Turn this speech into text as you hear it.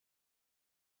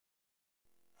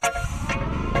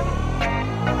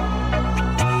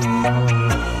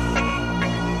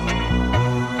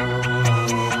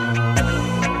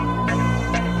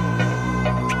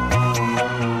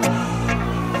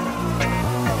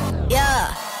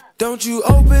Don't you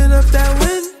open up that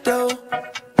window.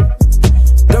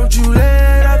 Don't you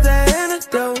let out that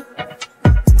antidote.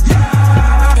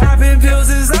 Popping pills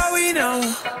is all we know.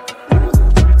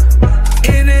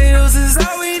 Inhales is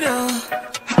all we know.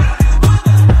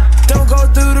 Don't go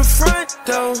through the front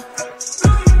door.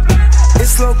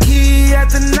 It's low key at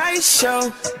the night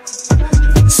show.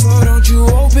 So don't you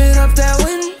open up that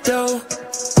window.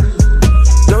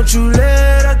 Don't you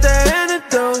let out that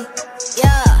antidote.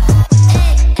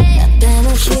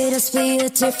 Be a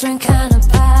different kind of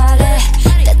body.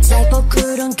 That type of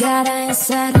girl don't got her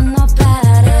inside of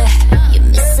nobody. You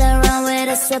mess around with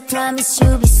us, I promise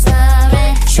you'll be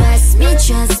sorry. Trust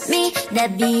me,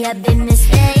 that be a big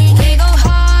mistake. We go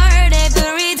hard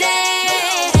every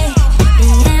day. Me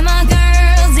and my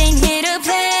girls ain't here to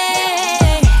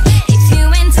play. If you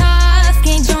ain't tough,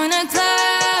 can't join the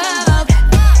club.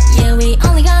 Yeah, we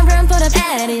only got room for the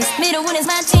baddies. Middle one is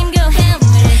my team, go ham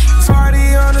with it.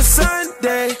 Party on a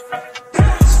Sunday.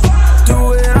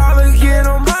 Do it all again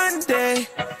on Monday.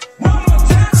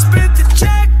 Split the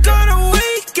check on a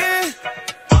weekend.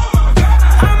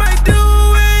 I might do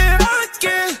it all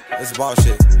again. It's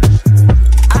bullshit.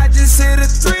 I just hit a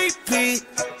 3-peat.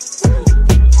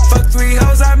 Fuck 3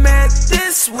 hoes I met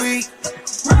this week.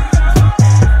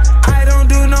 I don't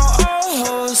do no old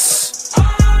hoes.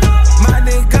 My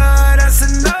nigga, that's a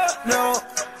no-no.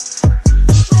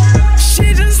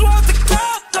 She just want the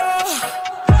club though.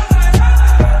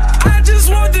 I just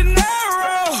want the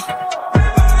narrow.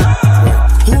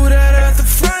 Who that at the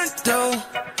front door?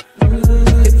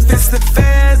 If it's the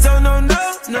feds, oh no,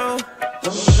 no, no.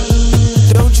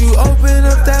 Don't you open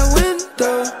up that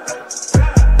window.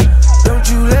 Don't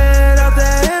you let out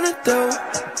that antidote.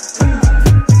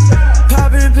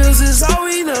 Popping pills is all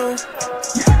we know.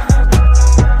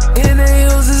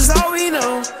 Inhales is all we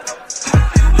know.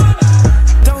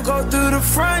 Don't go through the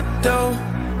front door.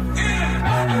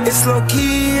 It's low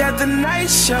key at the night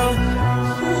show.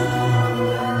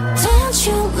 Don't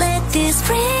you let these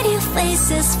pretty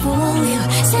faces fool you.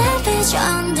 Savage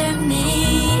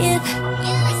underneath.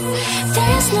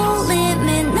 There's no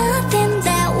limit, nothing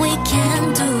that we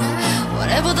can do.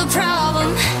 Whatever the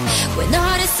problem, we know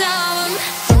how to solve them.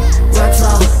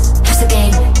 Workflow, hustle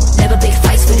game. Never big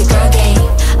fights for the girl game.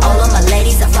 All of my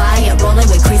ladies are fire. Rolling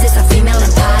with creases, a female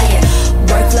empire.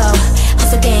 Workflow,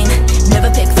 hustle game. Never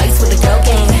pick fights with the girl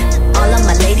gang. All of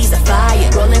my ladies are fire.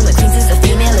 Rolling with queens is a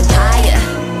female empire.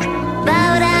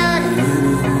 Bow down,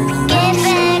 get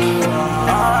back,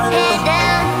 head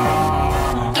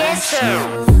down, get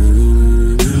served.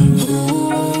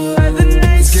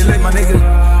 Get lit, my nigga.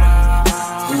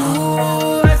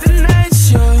 Ooh, at the night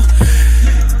show.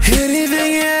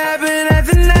 Anything can happen at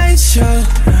the night show.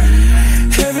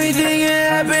 Everything can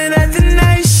happen at the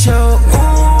night show.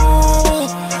 Ooh,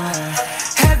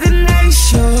 at the night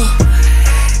show.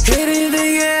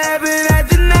 Anything can happen at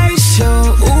the night show.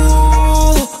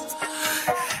 Ooh,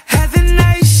 at the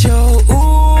night show.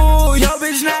 Ooh, yo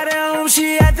bitch not at home,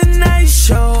 she at the night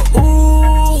show.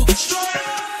 Ooh,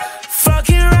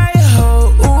 fucking right ho.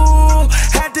 Ooh,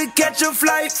 had to catch a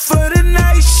flight for the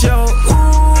night show.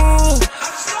 Ooh,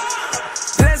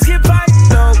 let's get piped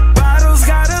though. Bottles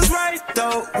got us right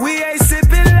though. We ain't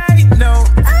sipping light, no.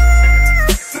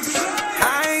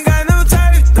 I ain't got no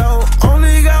type though.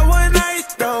 Only got one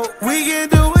night though. We can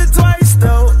do it twice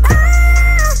though.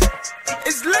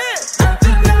 It's lit. At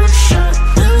the night show.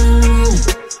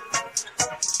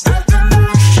 At the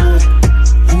night show.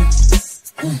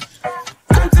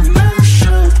 At the night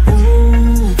show.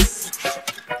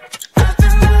 At the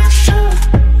night show.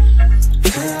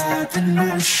 At the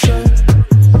night show.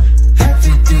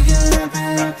 Everything can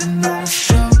happen at the night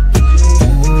show.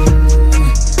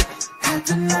 At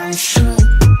the night show.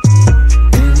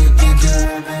 Anything can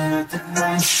happen at the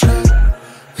night show.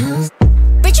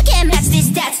 Bitch, you can't match these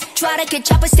stats. Try to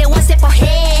catch up and stay one step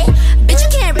ahead. Bitch, you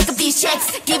can't rack up these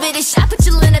checks. Give it a shot, but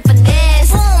you learn it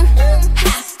finesse. Boom,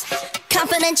 ha.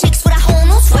 Confident chicks with a whole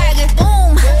new swagger.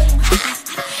 Boom, ha.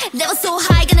 Never so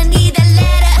high, gonna need that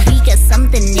ladder. We got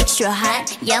something extra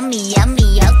hot, yummy,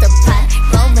 yummy out the pot.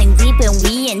 Rolling deep and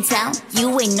we in town.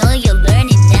 You ain't know you're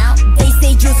learning now. They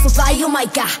say you're so fly, oh my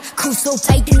god. Crew so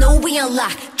tight, they know we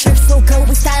unlock. Trip so cold,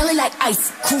 we styling like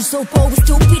ice. Crew so bold, we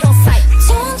stupid on sight.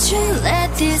 Don't you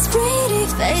let these pretty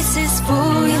faces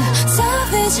fool you.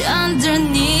 Savage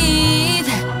underneath.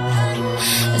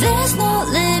 There's no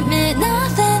limit,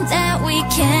 nothing that we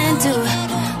can do.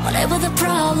 Whatever the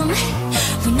problem,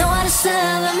 we know how to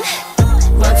solve them.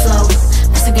 Workflow,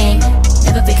 hustle game.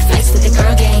 never big fights with the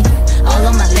girl gang. All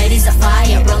of my ladies are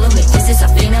fire, rolling with this is a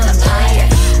female empire.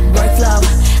 Workflow,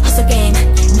 hustle game,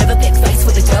 never big fights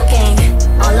with the girl gang.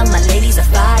 All of my ladies are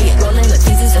fire, rolling with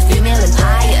this is a female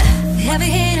empire. Heavy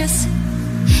hitters,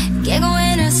 get go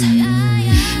winners,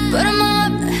 put 'em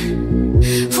up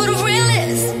for the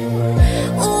realest.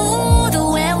 Ooh, the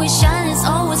way we shine is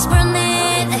always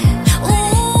burning.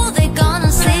 Ooh, they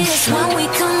gonna see us when we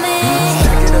come in.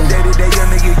 Stack it up day to day, young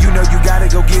nigga, you know you gotta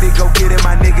go get it,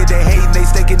 my nigga. They hating, they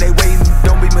staking, they waiting.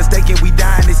 Don't be mistaken, we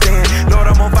dying, they staying. Lord,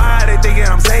 I'm on fire, they thinking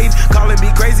I'm saved. Calling me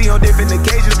crazy on different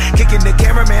occasions, kicking the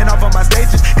cameraman off on my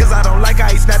stages, cause I don't like how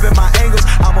he snapping my angles.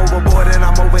 I'm overboard and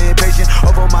I'm over impatient,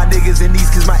 over my niggas and these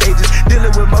cause my ages.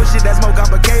 Dealing with more shit that's more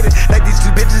complicated, like these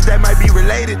two bitches that might be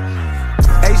related.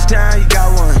 H-Town, you got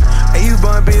one, and you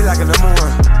bun big like a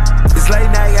 #1. It's late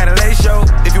now, you got a late show.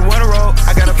 If you wanna roll,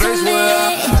 I got a place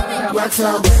where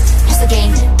workflow, hustle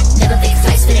game, never big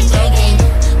fights for the gay game.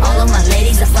 All of my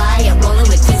ladies are fire, rolling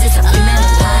with pieces of